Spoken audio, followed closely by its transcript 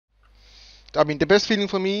I mean, the best feeling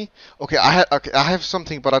for me. Okay, I have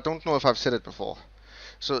something, but I don't know if I've said it before.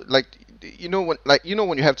 So, like,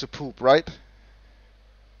 when you have to poop, right?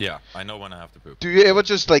 Yeah, I know when I have to poop. Do you ever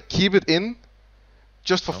just like keep it in,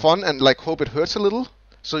 just for No. fun, and like hope it hurts a little?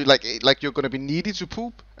 So like you're gonna be needy to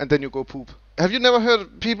poop, and then you go poop. Have you never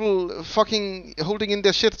heard people fucking holding in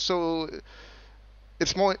their shit? So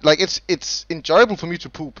it's more like it's enjoyable for me to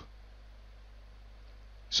poop.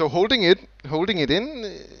 So holding it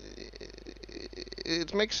in,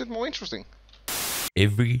 it makes it more interesting.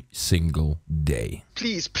 Every single day.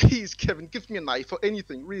 Please, please, Kevin, give me a knife or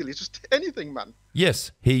anything, really, just anything, man.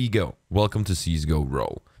 Yes, here you go. Welcome to CSGO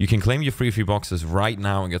Roll. You can claim your free boxes right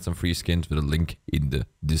now and get some free skins with a link in the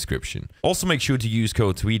description. Also make sure to use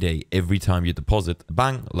code Mrtweeday every time you deposit.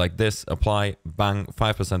 Bang, like this, apply, bang,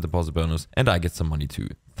 5% deposit bonus, and I get some money too.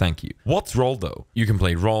 Thank you. What's Roll though? You can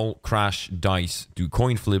play Roll, Crash, Dice, do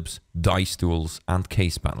coin flips, dice duels, and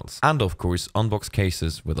case battles. And of course, unbox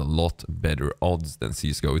cases with a lot better odds than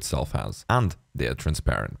CSGO itself has. And they are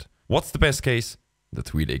transparent. What's the best case? The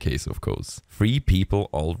Mrtweeday case, of course. 3 people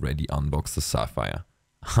already unboxed the Sapphire.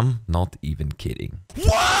 I'm not even kidding.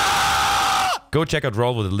 What? Go check out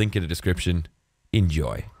Roll with a link in the description.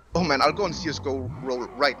 Enjoy. Oh man, I'll go on CSGO Roll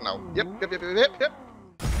right now. Yep.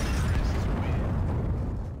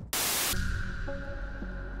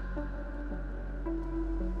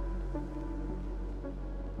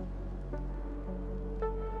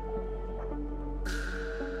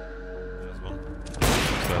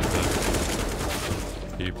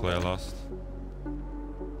 Key player lost.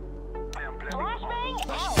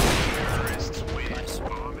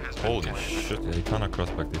 Holy shit, yeah, he kinda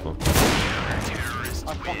crossed back default. I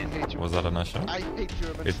fucking hate you. Was that a nice shot? I hate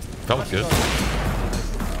Germans. It felt good.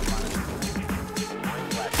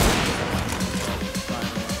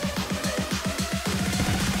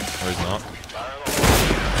 Oh, he's not.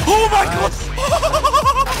 Oh my god!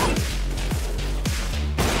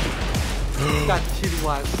 That kill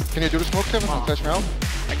was. Can you do the smoke, Kevin? And flash me out?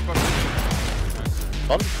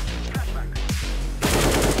 Done.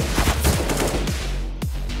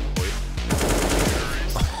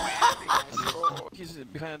 He's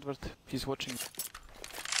behind Edward. He's watching.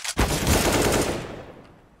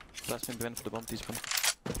 Last man behind for the bomb, this one.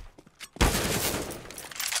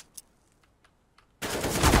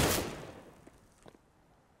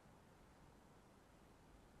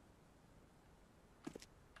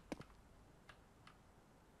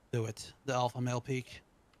 Do it. The alpha male peak.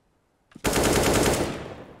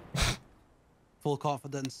 Full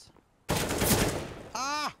confidence.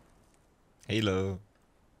 Ah! Halo.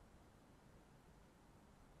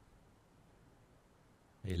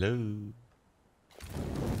 Hello.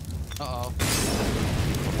 Uh-oh. I'm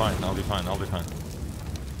fine, I'll be fine, I'll be fine.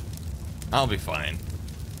 I'll be fine.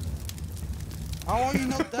 How are you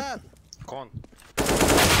not dead? Go on.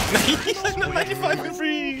 95 and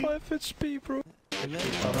free! 5 HP, bro.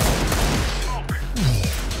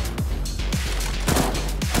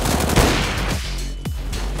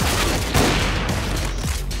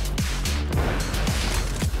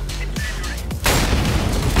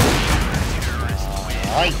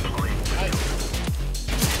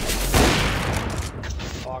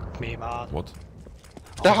 Fuck me, man. What?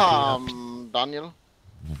 Damn, Daniel.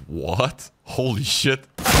 What? Holy shit.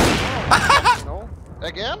 No?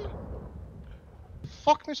 Again?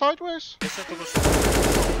 Fuck me sideways.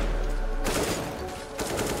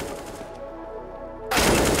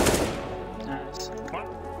 Nice. Come on.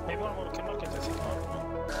 Maybe one more can knock it, I think.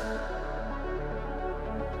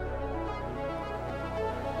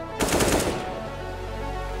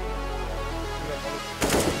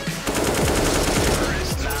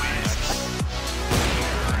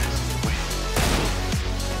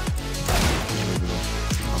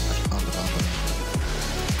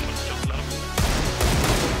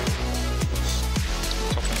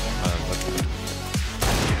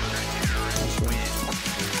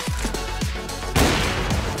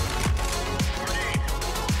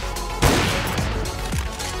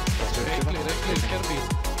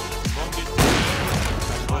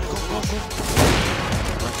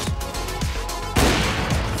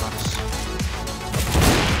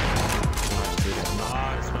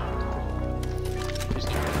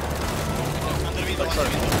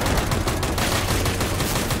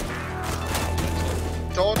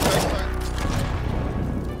 Don't backside.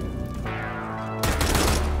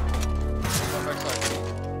 One backside.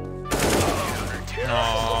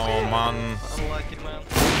 Oh man. Unlucky, man.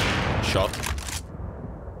 Shot.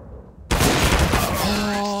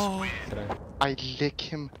 Oh, I lick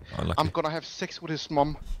him. Oh, lucky. I'm gonna have sex with his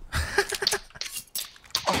mom.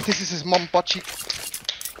 Oh, this is his mom butt cheek.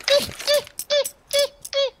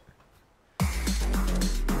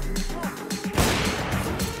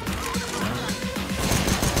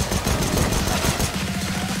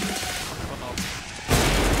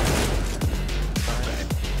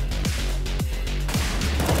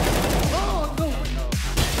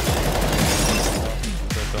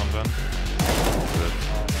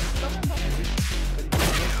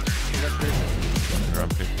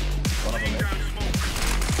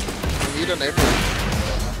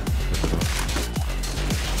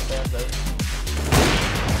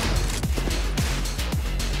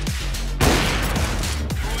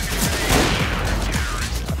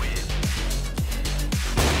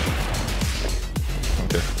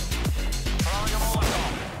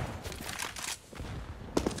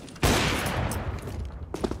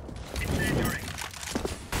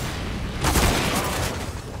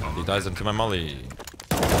 Dies into my molly.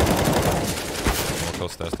 More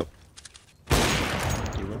close there, stop.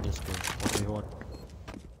 You win this game. 1v1.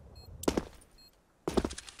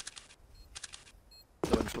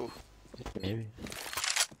 Der var en slå. Maybe.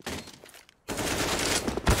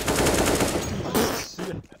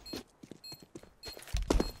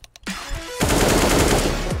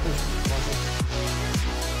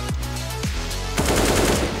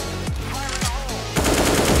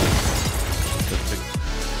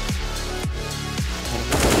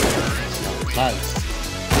 Nice.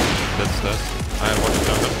 That's that. I watch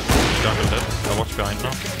jungle. Jungle dead. I watch behind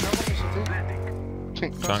now.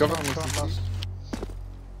 Jungle.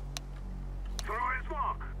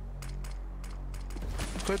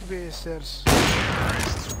 Could be stairs.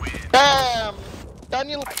 Damn!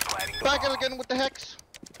 Daniel, back again with the hex.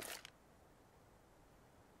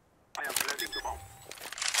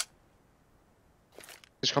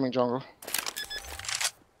 He's coming jungle.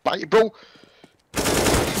 Bye, bro!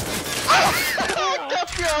 Get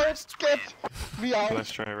me out! Get me out!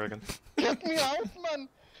 Let's try again. Get me out, man!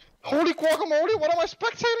 Holy guacamole, what am I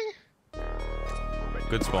spectating?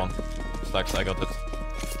 Good spawn. Stacks, I got it.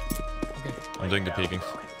 I'm doing the peekings.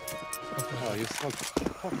 Oh, you so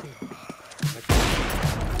fucking...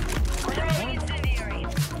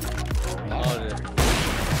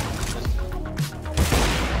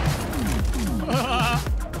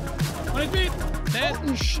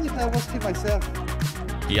 Holy shit, I was hit myself.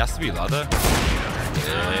 He has to be ladder.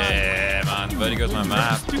 Yeah, man. Very good, my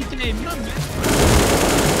map.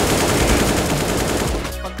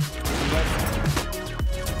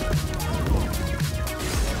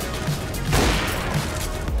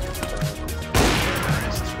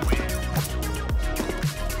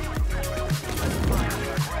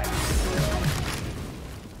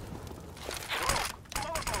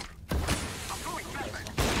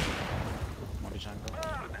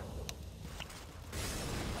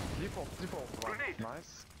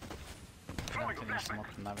 Nice.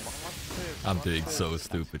 I'm doing so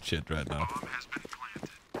stupid shit right now.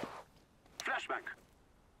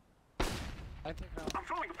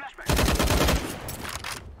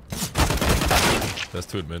 There's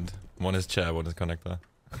two in mid. One is chair, one is connector.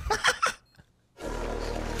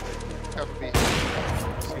 Have to be.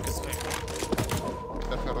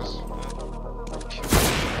 Left of us.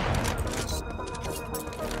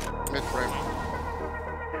 Mid frame.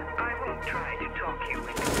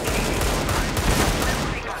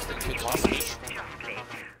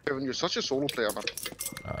 Kevin, you're such a solo player, man.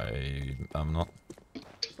 I'm not.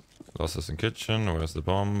 Lost us in kitchen. Where's the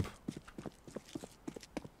bomb?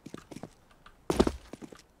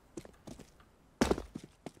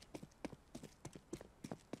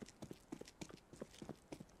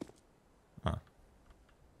 Ah.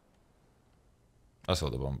 I saw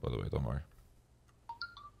the bomb, by the way. Don't worry.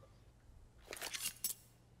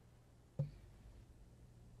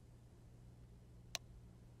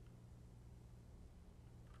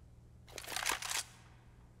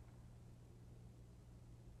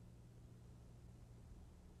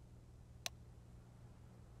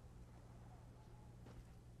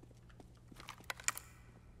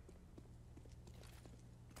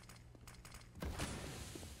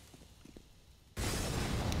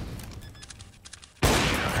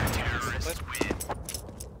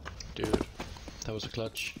 Dude, that was a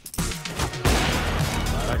clutch.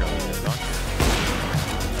 I got mid again.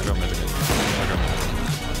 I got mid again.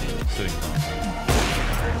 Sitting down.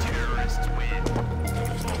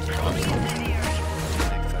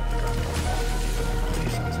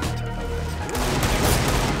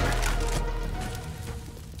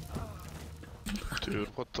 Dude,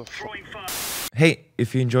 what the fuck? Hey,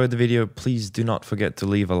 if you enjoyed the video, please do not forget to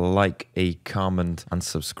leave a like, a comment, and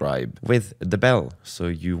subscribe with the bell so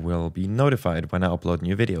you will be notified when I upload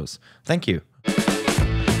new videos. Thank you.